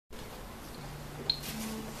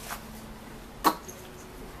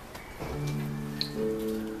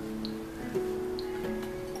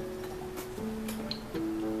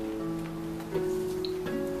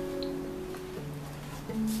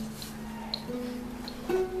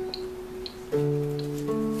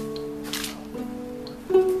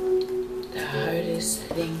The hardest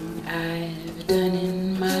thing I've done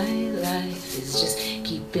in my life is just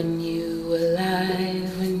keeping you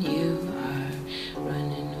alive when you are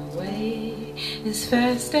running away as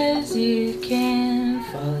fast as you can,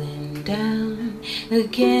 falling down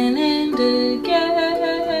again and again.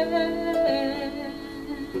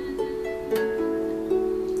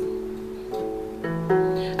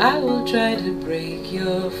 I will try to break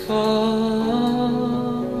your fall.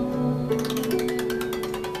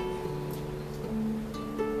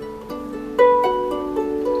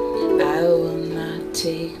 I will not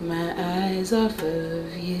take my eyes off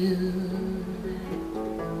of you.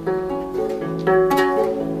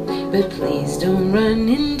 But please don't run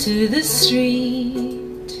into the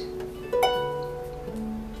street.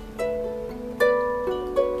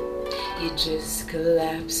 You just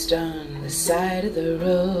collapsed on the side of the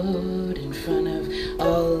road in front of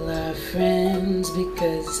all our friends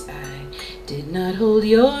because I did not hold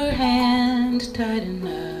your hand tight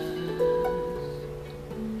enough.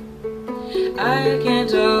 I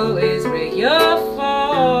can't always break your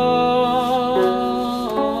fall.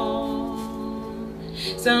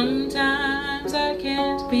 Sometimes I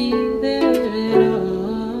can't be there at all.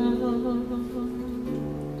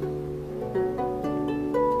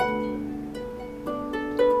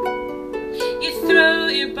 You throw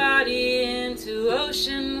your body into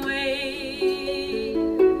ocean waves,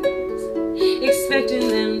 expecting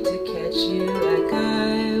them to catch you like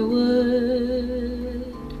I would.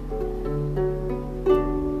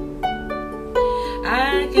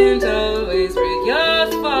 I can't always break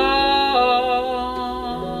your fall.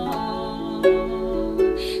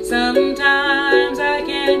 Sometimes I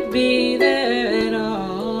can't be there at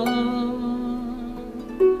all.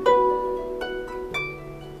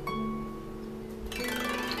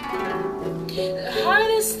 The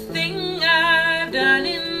hardest thing I've done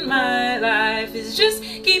in my life is just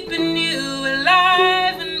keeping you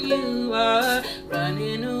alive when you are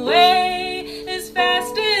running away as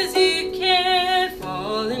fast as you can,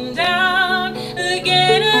 falling down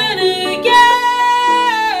again and again.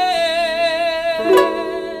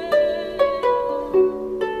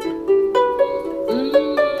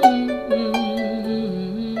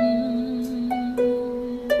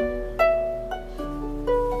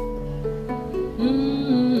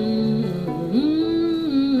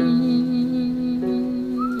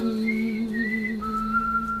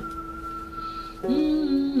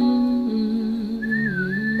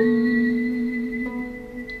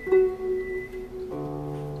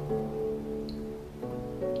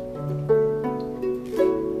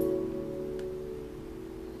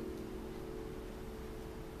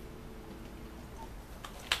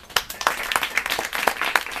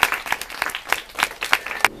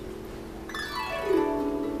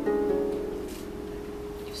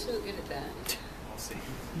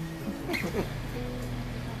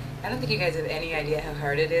 I don't think you guys have any idea how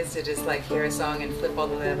hard it is to just like hear a song and flip all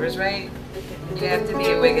the levers right. You have to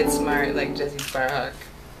be wicked smart like Jesse Sparhawk.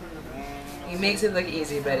 He makes it look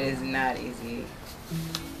easy, but it is not easy.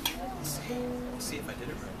 Let's see if I did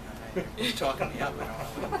it right. You're talking me up.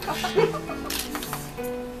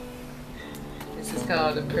 This is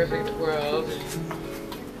called A Perfect World.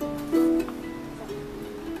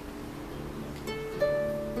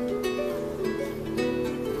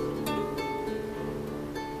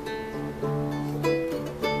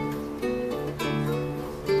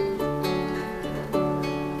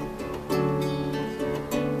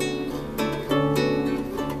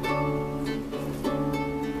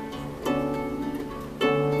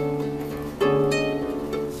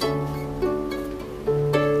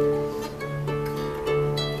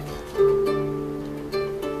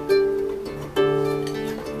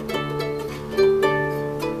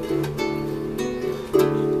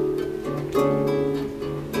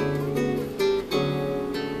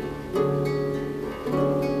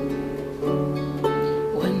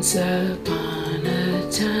 Once upon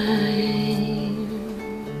a time,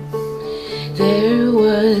 there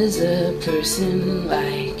was a person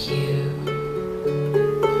like you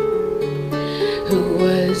who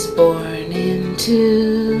was born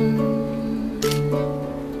into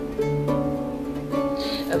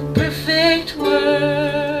a perfect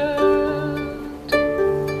world,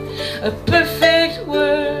 a perfect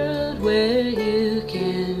world where you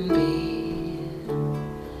can be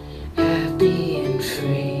happy and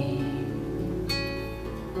free.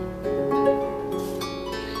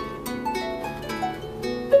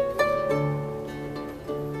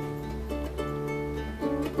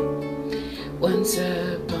 Once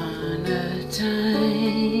upon a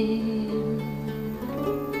time,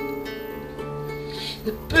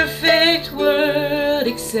 The perfect world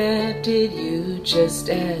accepted you just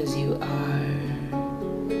as you are,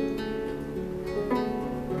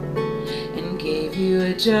 and gave you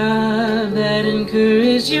a job that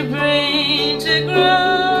encouraged your brain to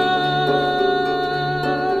grow,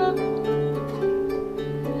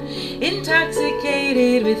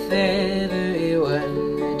 intoxicated with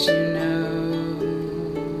everyone that you know.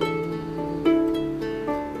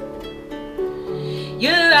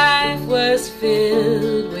 Your life was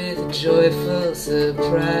filled with joyful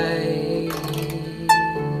surprise.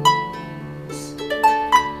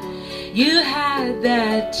 You had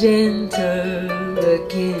that gentle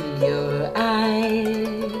look in your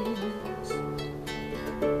eyes.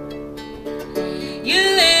 You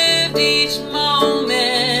lived each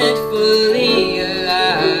moment fully alive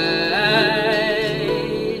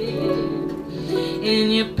in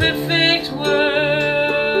your perfect world,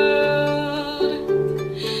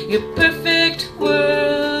 your perfect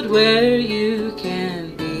world where you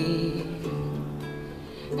can be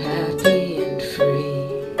happy and free.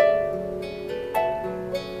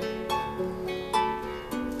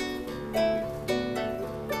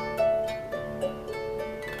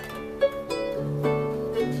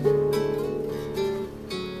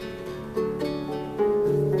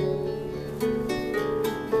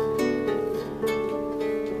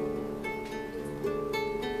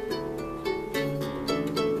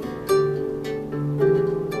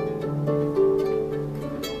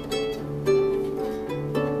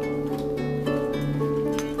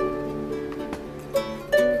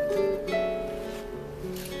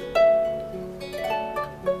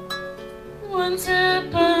 Once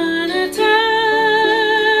upon a time,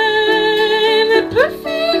 the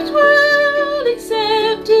perfect world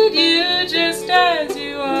accepted you just as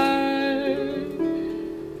you are.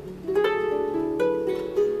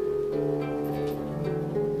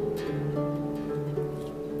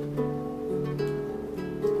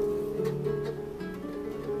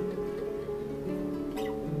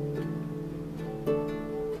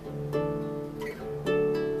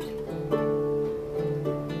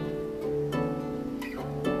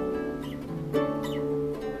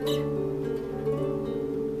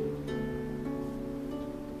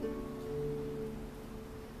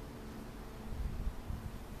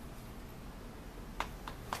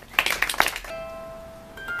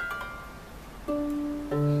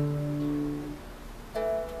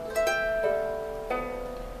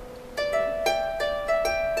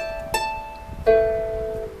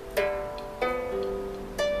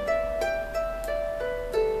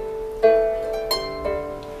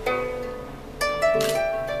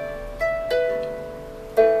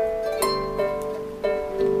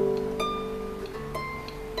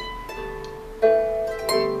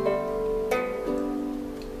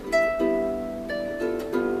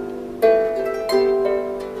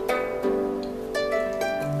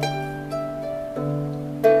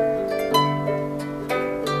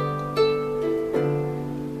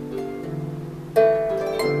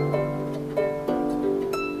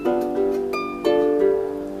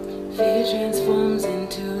 Fear transforms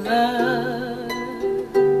into love.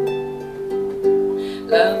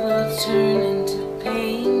 Love will turn into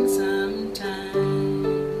pain sometimes.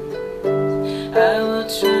 I will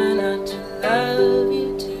try not to love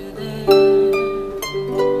you to there.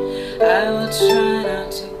 I will try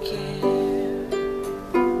not to care.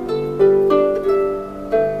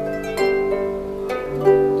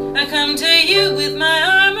 I come to you with my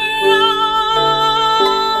armor on.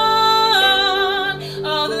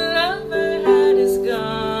 All the love I had is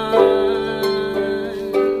gone.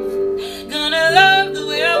 Gonna love the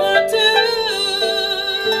way I want to,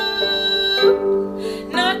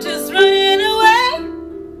 not just running away.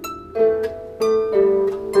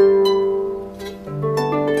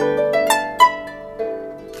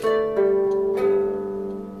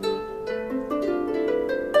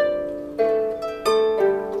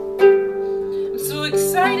 I'm so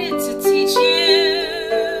excited to teach you.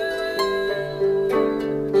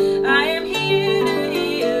 I am here to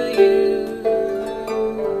heal you,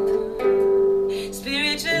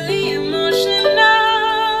 spiritually, emotional,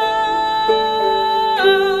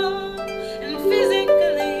 and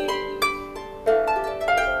physically.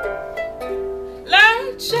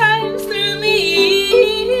 Light shines through me.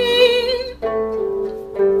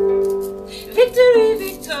 Victory,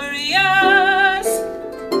 victorious.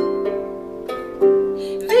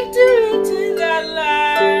 Victory to that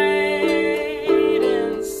light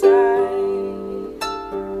inside.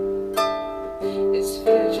 This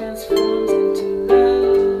fear transforms into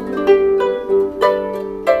love.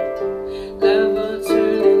 Love will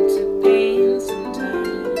turn into pain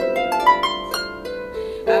sometimes.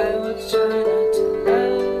 I will try not to love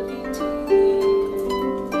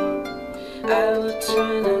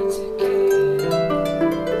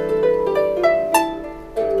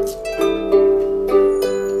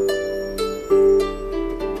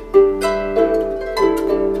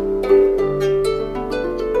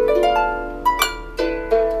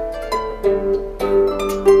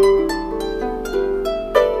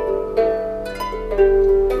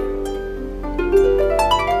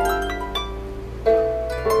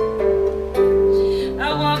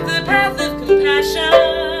compassion.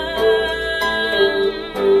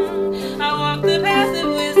 I walk the path of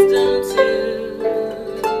wisdom too.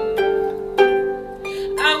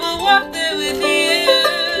 I will walk there with you.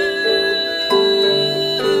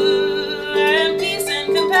 I am peace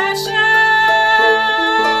and compassion,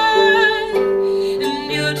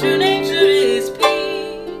 and your true nature is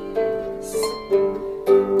peace.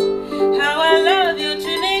 How I love your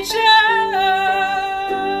true nature,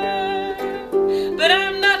 but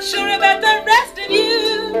I'm not sure about the rest of you.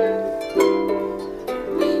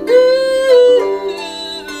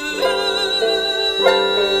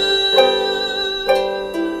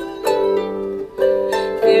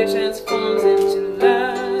 Fear transforms into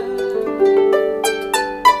love.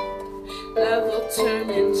 Love will turn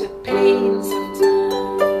into pain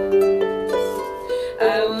sometimes. I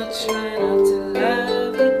will try not to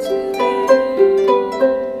love you today.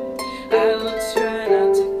 I will try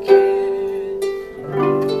not to care.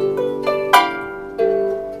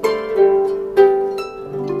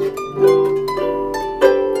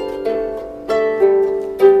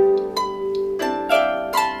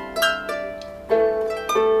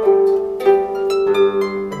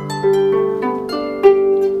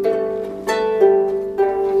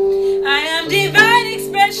 I am divine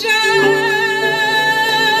expression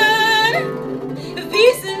of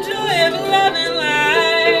peace and joy, of love and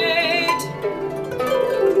light,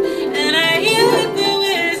 and I heal with the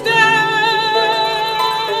wisdom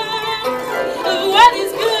of what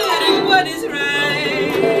is good and what is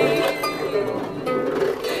right.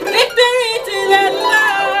 Victory to that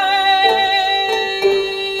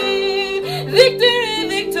light, victory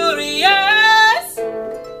victorious,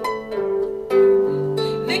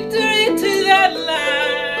 victory to that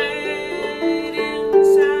light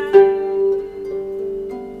inside.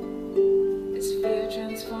 As fear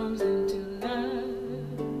transforms into love,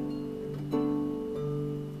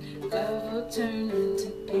 love will turn into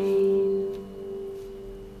pain.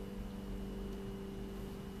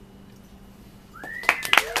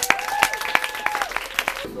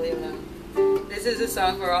 This is a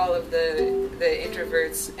song for all of the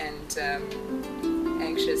introverts and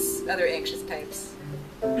other anxious types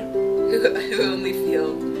who only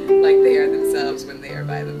feel like they are themselves when they are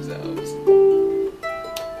by themselves.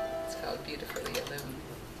 It's called Beautifully Alone.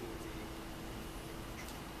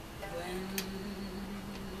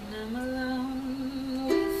 When I'm alone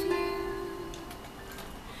with you,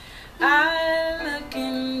 I look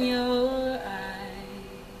in your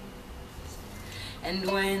eyes, and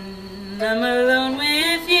when I'm alone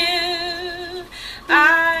with you,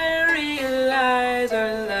 I realize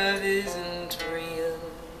our love isn't real.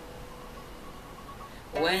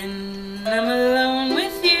 When I'm alone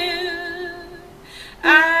with you,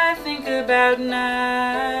 I think about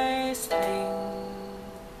nice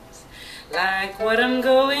things, like what I'm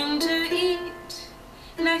going to eat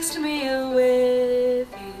next meal with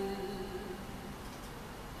you.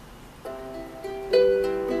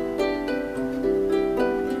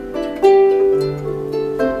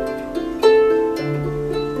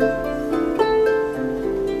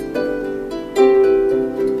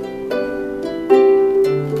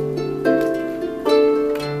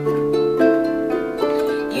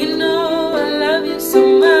 You know I love you so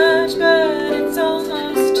much, but it's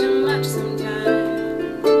almost too much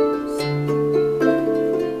sometimes.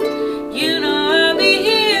 You know I'll be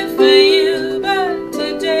here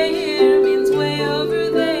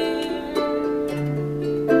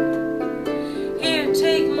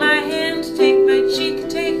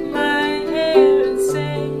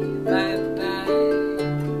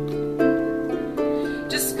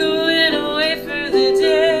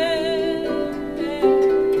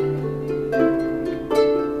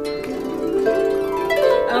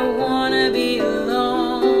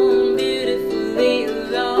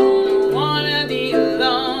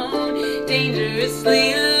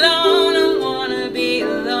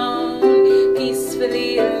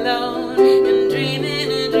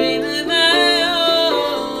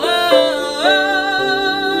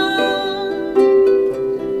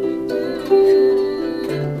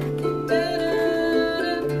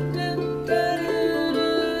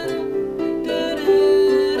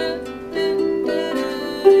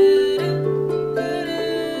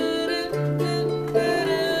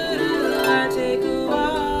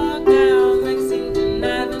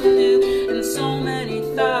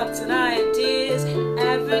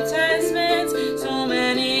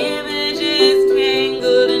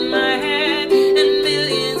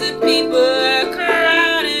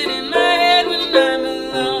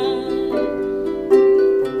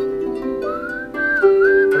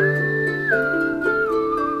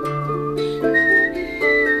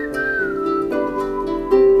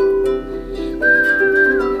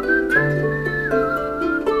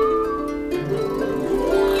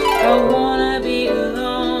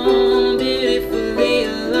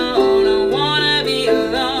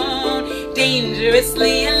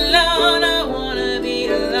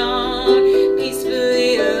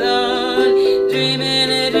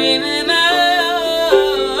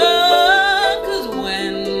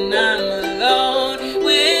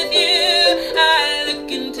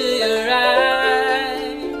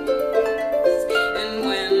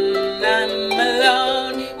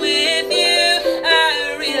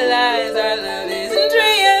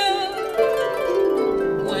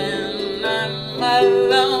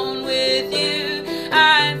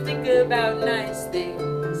about nice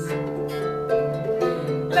things,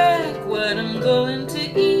 like what I'm going to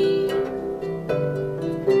eat.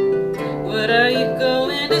 What are you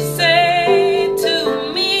going to say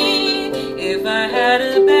to me if I had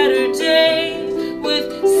a better day with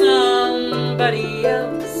somebody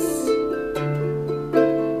else?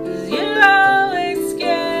 'Cause you're always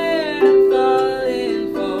scared of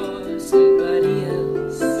falling for somebody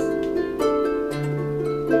else.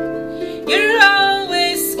 You're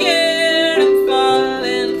always scared of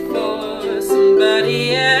falling for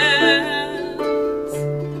somebody else.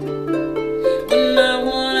 When I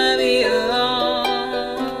wanna be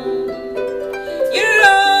alone, you're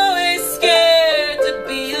always scared to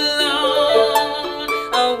be alone.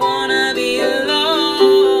 I wanna be alone,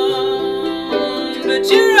 but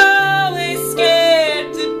you're always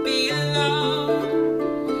scared to be alone.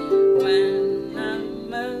 When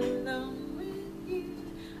I'm alone with you,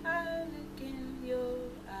 I look in your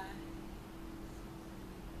eyes.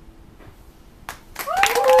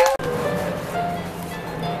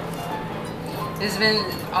 There's been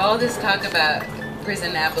all this talk about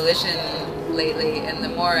prison abolition lately, and the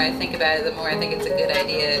more I think about it, the more I think it's a good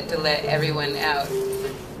idea to let everyone out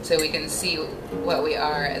so we can see what we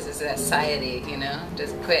are as a society, you know?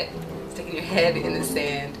 Just quit sticking your head in the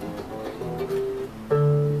sand.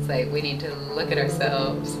 It's like we need to look at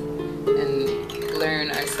ourselves and learn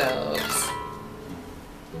ourselves.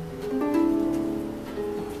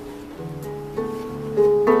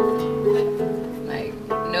 Like,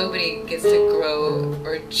 nobody gets to grow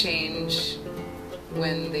or change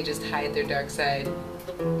when they just hide their dark side.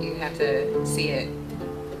 You have to see it.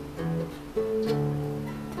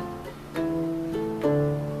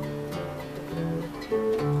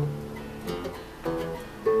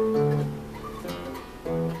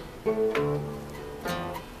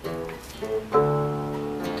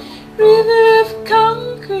 River of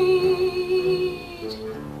concrete,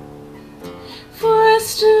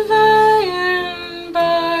 forest of iron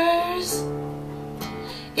bars.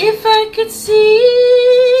 If I could see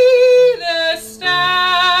the stars,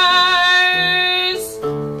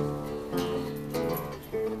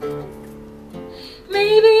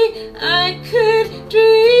 maybe I could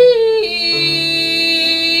dream.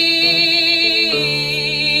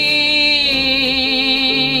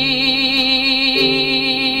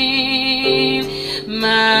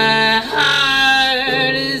 My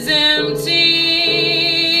heart is empty.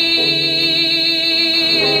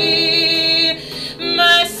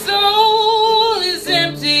 My soul is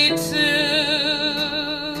empty too.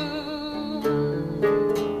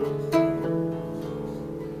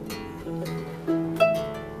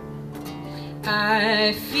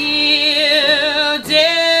 I feel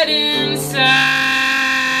dead inside.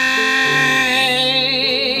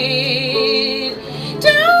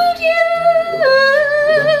 Don't you?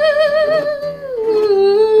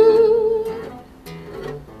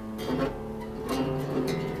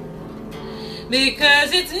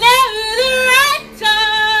 Because it's never the right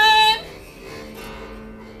time,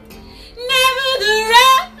 never the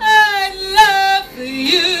right love for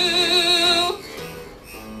you.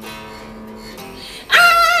 I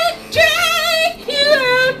drag you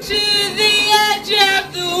out to the edge of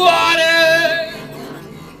the water.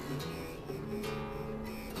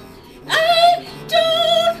 I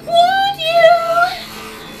don't want you.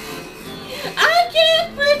 I can't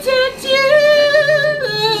protect you.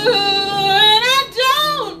 And I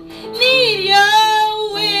don't need your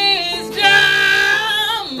wisdom.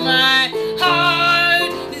 My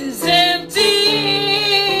heart is empty.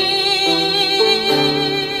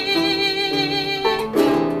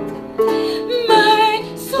 My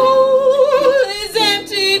soul is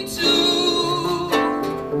empty too.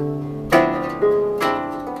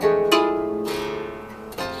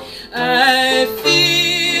 I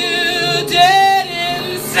feel dead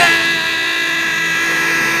inside.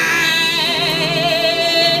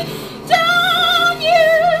 Don't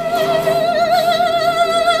you?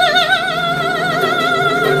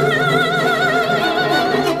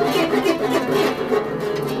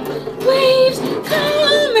 Waves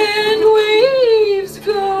come and waves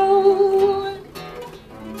go.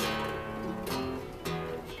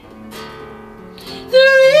 The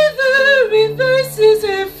river reverses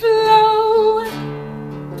her flow.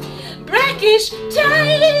 Brackish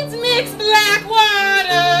tides mix black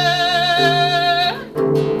water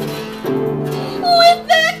with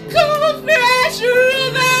that cold fresh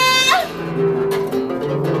river.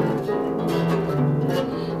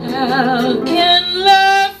 How can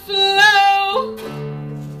love flow?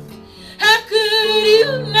 How could you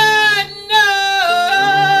not know?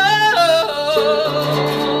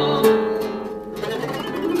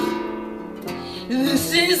 This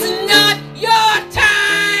is not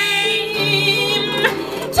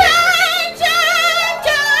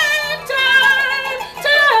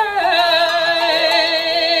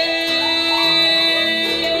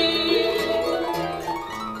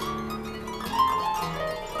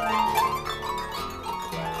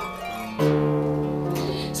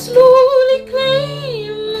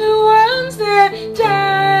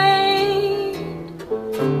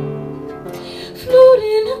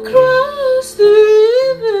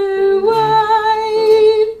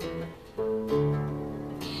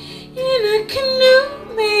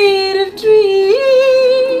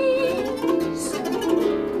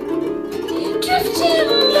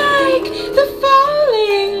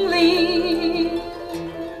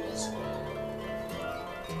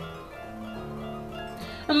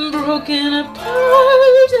broken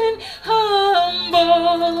apart and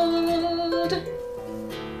humbled.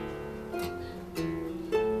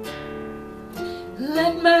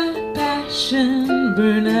 Let my passion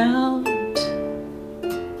burn out.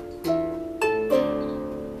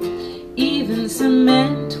 Even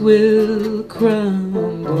cement will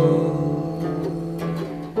crumble,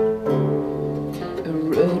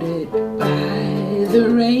 eroded by the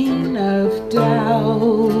rain of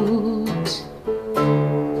doubt.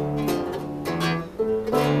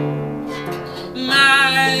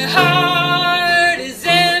 My heart is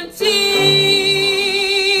empty.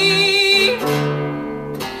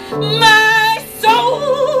 My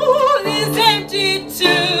soul is empty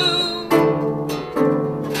too.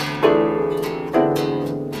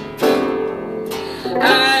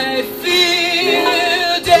 I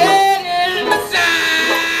feel dead inside.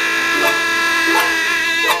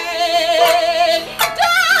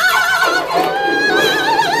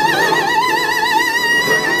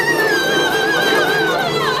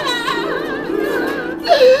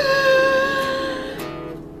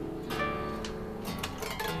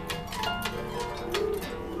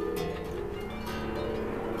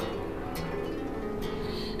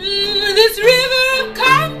 This river of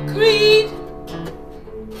concrete,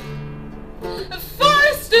 a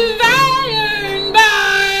forest of iron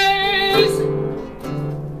bars.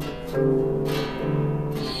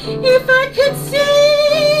 If I could see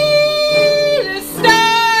the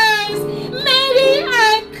stars, maybe I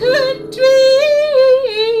could dream.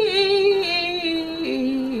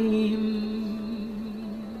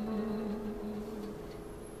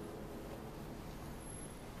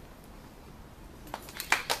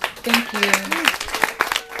 Thank you.